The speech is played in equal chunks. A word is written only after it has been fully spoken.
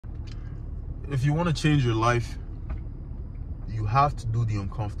if you want to change your life, you have to do the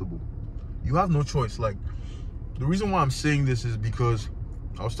uncomfortable. You have no choice. Like, the reason why I'm saying this is because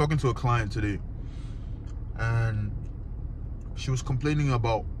I was talking to a client today, and she was complaining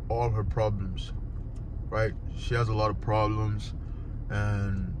about all her problems, right? She has a lot of problems,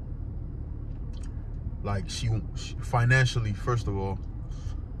 and like she financially, first of all,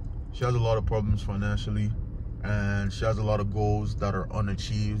 she has a lot of problems financially, and she has a lot of goals that are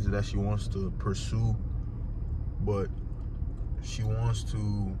unachieved that she wants to pursue, but she wants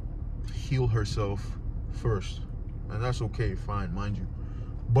to heal herself first, and that's okay, fine, mind you,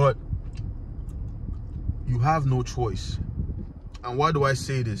 but you have no choice. And why do I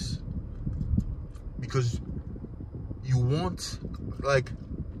say this? Because you want, like,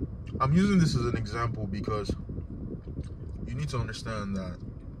 I'm using this as an example because you need to understand that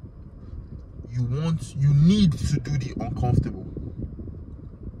you need to do the uncomfortable,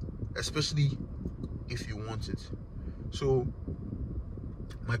 especially if you want it. So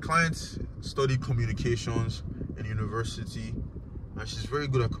my client studied communications in university, and she's very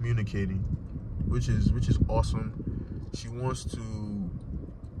good at communicating, which is awesome. She wants to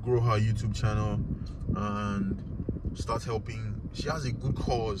grow her YouTube channel and start helping. She has a good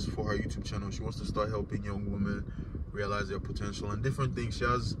cause for her YouTube channel. She wants to start helping young women realize their potential and different things. She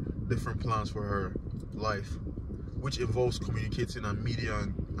has different plans for her life, which involves communicating and media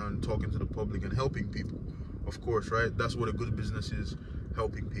and talking to the public and helping people, of course, right? That's what a good business is.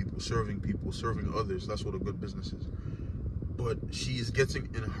 Helping people, serving others. That's what a good business is. But she is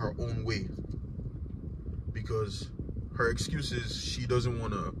getting in her own way because her excuse is she doesn't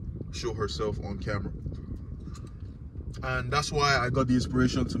want to show herself on camera. And that's why I got the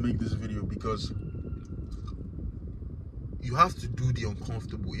inspiration to make this video, because you have to do the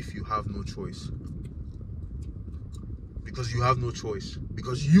uncomfortable if you have no choice. Because you have no choice.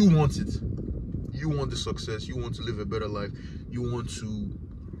 Because you want it. You want the success. You want to live a better life. You want to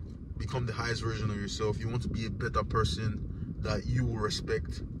become the highest version of yourself. You want to be a better person that you will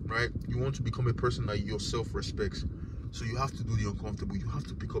respect, right? You want to become a person that yourself respects. So you have to do the uncomfortable. You have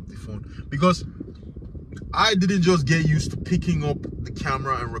to pick up the phone. Because I didn't just get used to picking up the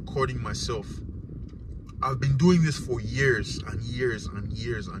camera and recording myself. I've been doing this for years and years and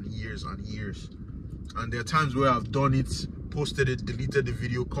years and years and years. And there are times where I've done it, posted it, deleted the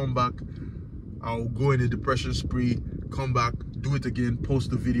video, come back. I'll go in a depression spree, come back, do it again,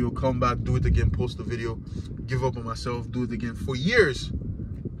 post the video, come back, do it again, post the video, give up on myself, do it again for years,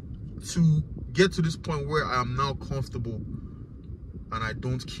 to get to this point where I am now comfortable and I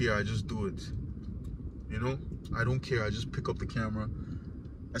don't care. I just do it. You know, I don't care. I just pick up the camera,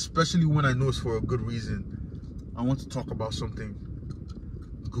 especially when I know it's for a good reason. I want to talk about something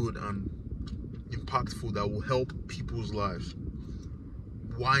good and impactful that will help people's lives.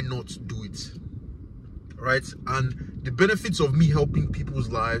 Why not do it? Right? And the benefits of me helping people's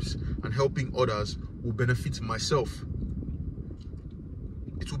lives and helping others will benefit myself.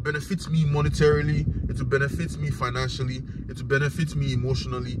 It will benefit me monetarily, it will benefit me financially, it will benefit me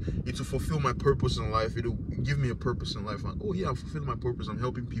emotionally, it will fulfill my purpose in life, it will give me a purpose in life. And oh yeah, I'm fulfilling my purpose, I'm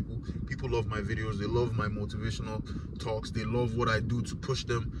helping people. People love my videos, they love my motivational talks, they love what I do to push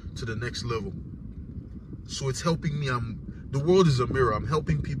them to the next level. So it's helping me. The world is a mirror. I'm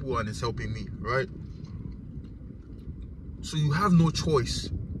helping people and it's helping me, right? So you have no choice.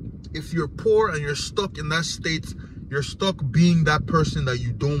 If you're poor and you're stuck in that state, you're stuck being that person that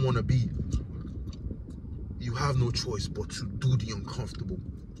you don't want to be, you have no choice but to do the uncomfortable.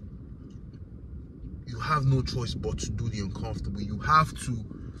 You have no choice but to do the uncomfortable. You have to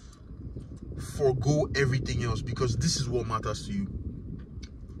forego everything else because this is what matters to you.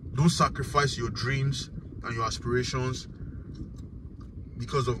 Don't sacrifice your dreams and your aspirations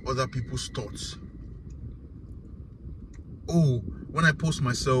because of other people's thoughts. Oh, when I post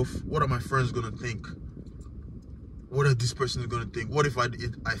myself, what are my friends gonna think? What are this person gonna think? What if I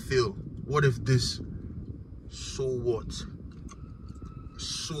fail? What if this? So what?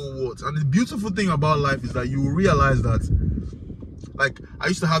 So what? And the beautiful thing about life is that you will realize that, like, I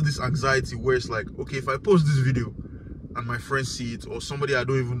used to have this anxiety where it's like, okay, if I post this video and my friends see it, or somebody I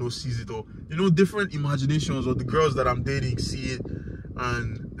don't even know sees it, or, you know, different imaginations, or the girls that I'm dating see it,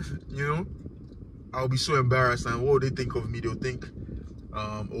 and, you know, I'll be so embarrassed, and what will they think of me? They'll think,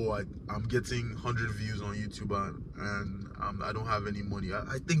 oh, I'm getting 100 views on YouTube, and I don't have any money.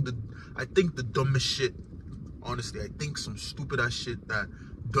 I think the dumbest shit, honestly. I think some stupid ass shit that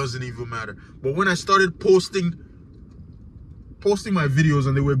doesn't even matter. But when I started posting my videos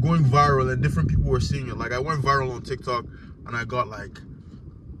and they were going viral and different people were seeing it, like I went viral on TikTok and I got like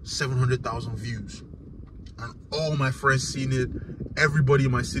 700,000 views, and all my friends seen it, everybody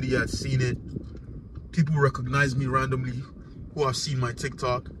in my city had seen it, people recognize me randomly who have seen my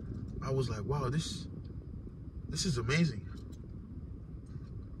TikTok. I was like, wow, this is amazing.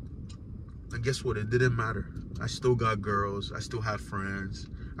 And guess what? It didn't matter. I still got girls. I still had friends.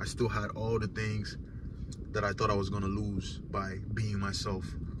 I still had all the things that I thought I was going to lose by being myself.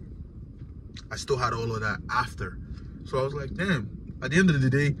 I still had all of that after. So I was like, damn, at the end of the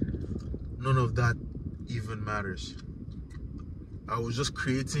day, none of that even matters. I was just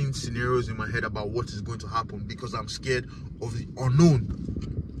creating scenarios in my head about what is going to happen because I'm scared of the unknown.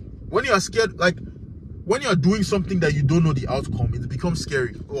 When you are scared, like when you are doing something that you don't know the outcome, it becomes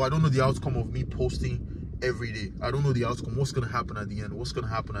scary. Oh, I don't know the outcome of me posting every day. I don't know the outcome. What's going to happen at the end? What's going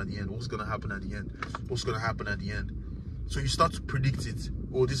to happen at the end? What's going to happen at the end? What's going to happen at the end? So you start to predict it.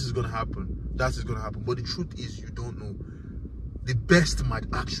 Oh, this is going to happen. That is going to happen. But the truth is, you don't know. The best might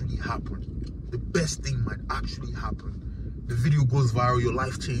actually happen. The best thing might actually happen. The video goes viral, your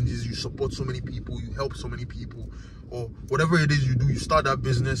life changes, you support so many people, you help so many people, or whatever it is you do, you start that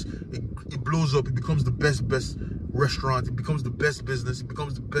business, it blows up, it becomes the best restaurant, it becomes the best business, it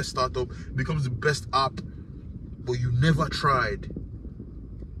becomes the best startup, it becomes the best app, but you never tried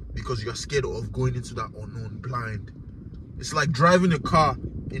because you're scared of going into that unknown blind. It's like driving a car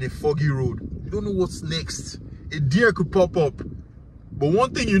in a foggy road. You don't know what's next. A deer could pop up, but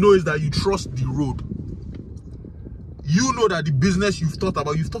one thing you know is that you trust the road. You know that the business you've thought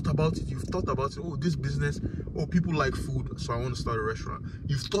about it. Oh, this business, oh, people like food, so I want to start a restaurant.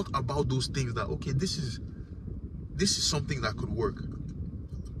 You've thought about those things that, okay, this is something that could work.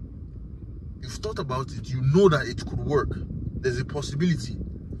 You've thought about it. You know that it could work. There's a possibility.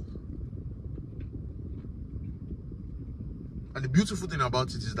 And the beautiful thing about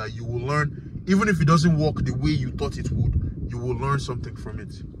it is that you will learn, even if it doesn't work the way you thought it would, you will learn something from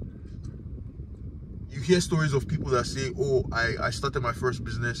it. You hear stories of people that say, oh, I started my first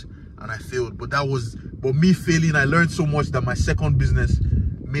business and I failed. But me failing, I learned so much that my second business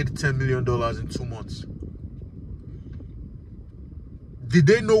made $10 million in 2 months. Did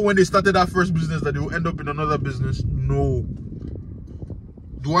they know when they started that first business that they will end up in another business? No.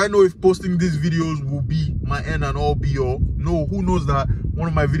 Do I know if posting these videos will be my end and all be all? No. Who knows that one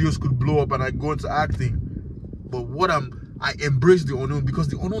of my videos could blow up and I go into acting? But I embrace the unknown because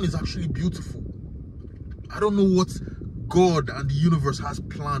the unknown is actually beautiful. I don't know what God and the universe has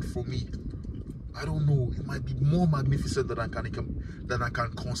planned for me. I don't know. It might be more magnificent than I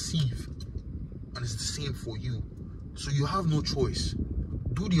can conceive. And it's the same for you. So you have no choice.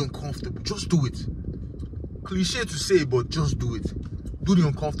 Do the uncomfortable. Just do it. Cliche to say, but just do it. Do the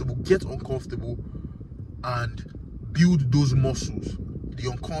uncomfortable. Get uncomfortable and build those muscles. The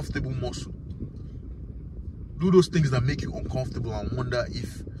uncomfortable muscle. Do those things that make you uncomfortable and wonder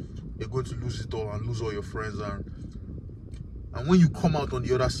if you're going to lose it all and lose all your friends. And when you come out on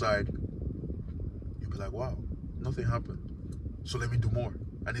the other side, you'll be like, wow, nothing happened. So let me do more.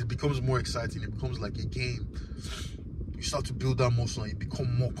 And it becomes more exciting. It becomes like a game. You start to build that muscle and you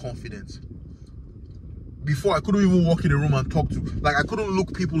become more confident. Before, I couldn't even walk in a room and talk to, like I couldn't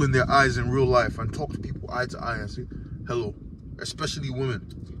look people in their eyes in real life and talk to people eye to eye and say, hello, especially women.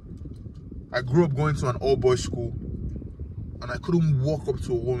 I grew up going to an all-boys school and I couldn't walk up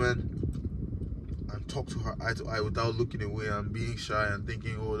to a woman and talk to her eye to eye without looking away and being shy and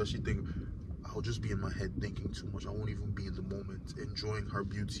thinking, oh, does she think? I'll just be in my head thinking too much. I won't even be in the moment, enjoying her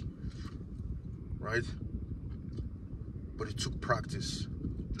beauty, right? But it took practice.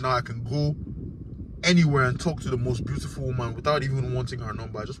 Now I can go anywhere and talk to the most beautiful woman without even wanting her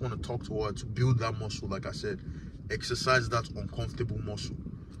number. I just want to talk to her to build that muscle, like I said. Exercise that uncomfortable muscle.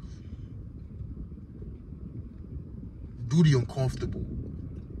 Do the uncomfortable.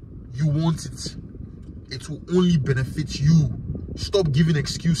 You want it. It will only benefit you. Stop giving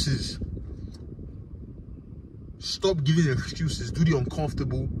excuses. Stop giving excuses. Do the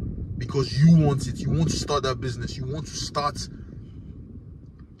uncomfortable because you want it. You want to start that business. You want to start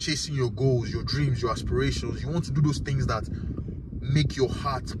chasing your goals, your dreams, your aspirations. You want to do those things that make your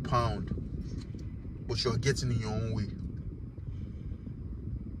heart pound, but you're getting in your own way.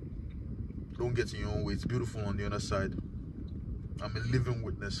 Don't get in your own way. It's beautiful on the other side. I'm a living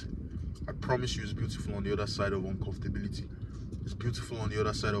witness. I promise you it's beautiful on the other side of uncomfortability. It's beautiful on the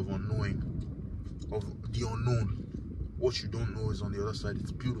other side of unknowing, of the unknown. What you don't know is on the other side.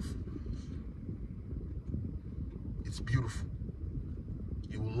 It's beautiful. It's beautiful.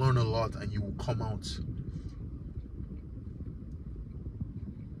 You will learn a lot and you will come out.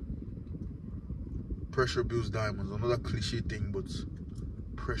 Pressure builds diamonds. Another cliche thing, but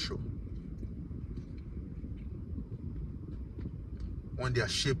pressure. When they are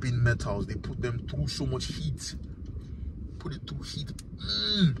shaping metals, they put them through so much heat. Put it through heat.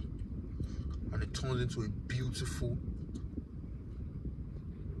 And it turns into a beautiful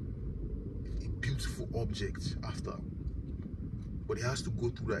object after. But it has to go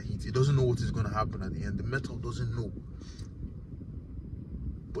through that heat. It doesn't know what is going to happen at the end. The metal doesn't know.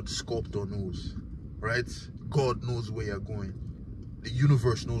 But the sculptor knows, right? God knows where you're going. The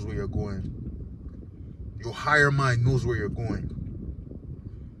universe knows where you're going. Your higher mind knows where you're going.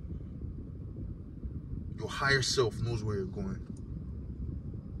 Your higher self knows where you're going.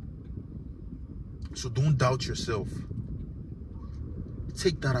 So don't doubt yourself.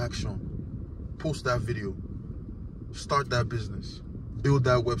 Take that action. Post that video. Start that business. Build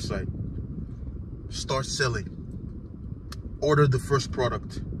that website. Start selling. Order the first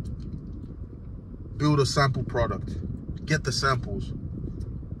product. Build a sample product. Get the samples.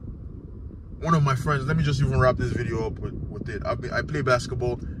 One of my friends, let me just even wrap this video up with it. I play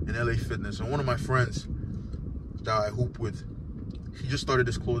basketball in LA Fitness, and one of my friends that I hoop with, he just started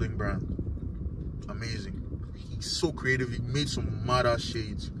his clothing brand. Amazing. He's so creative. He made some mad ass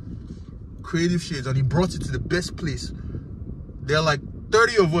shades. Creative shades, and he brought it to the best place. There are like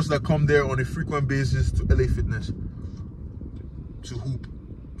 30 of us that come there on a frequent basis to LA Fitness to hoop,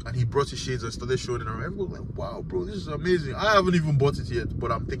 and he brought his shades and started showing it around. Everyone was like, wow bro, this is amazing. I haven't even bought it yet,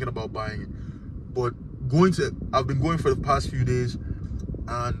 but I'm thinking about buying it. But I've been going for the past few days,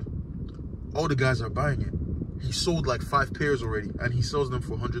 and all the guys are buying it. He sold like 5 pairs already, and he sells them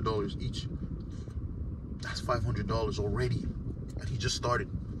for $100 each. That's $500 already, and he just started.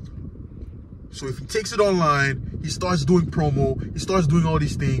 So if he takes it online, he starts doing promo, he starts doing all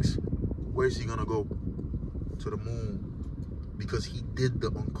these things, where is he gonna go? To the moon. Because he did the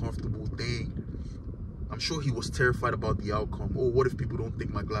uncomfortable thing. I'm sure he was terrified about the outcome. Oh, what if people don't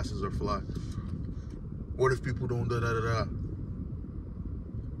think my glasses are fly? What if people don't da-da-da-da?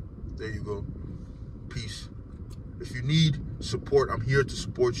 There you go. Peace. If you need support, I'm here to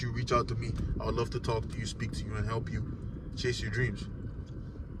support you. Reach out to me. I would love to talk to you, speak to you, and help you chase your dreams.